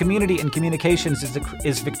head of community and communications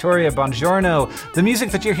is Victoria Bongiorno. The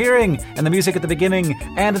music that you're hearing and the music at the beginning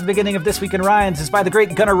and at the beginning of This Week in Ryans is by the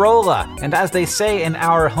great Gunnarolla. And as they say in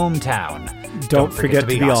our hometown, Don't forget to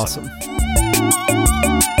be awesome.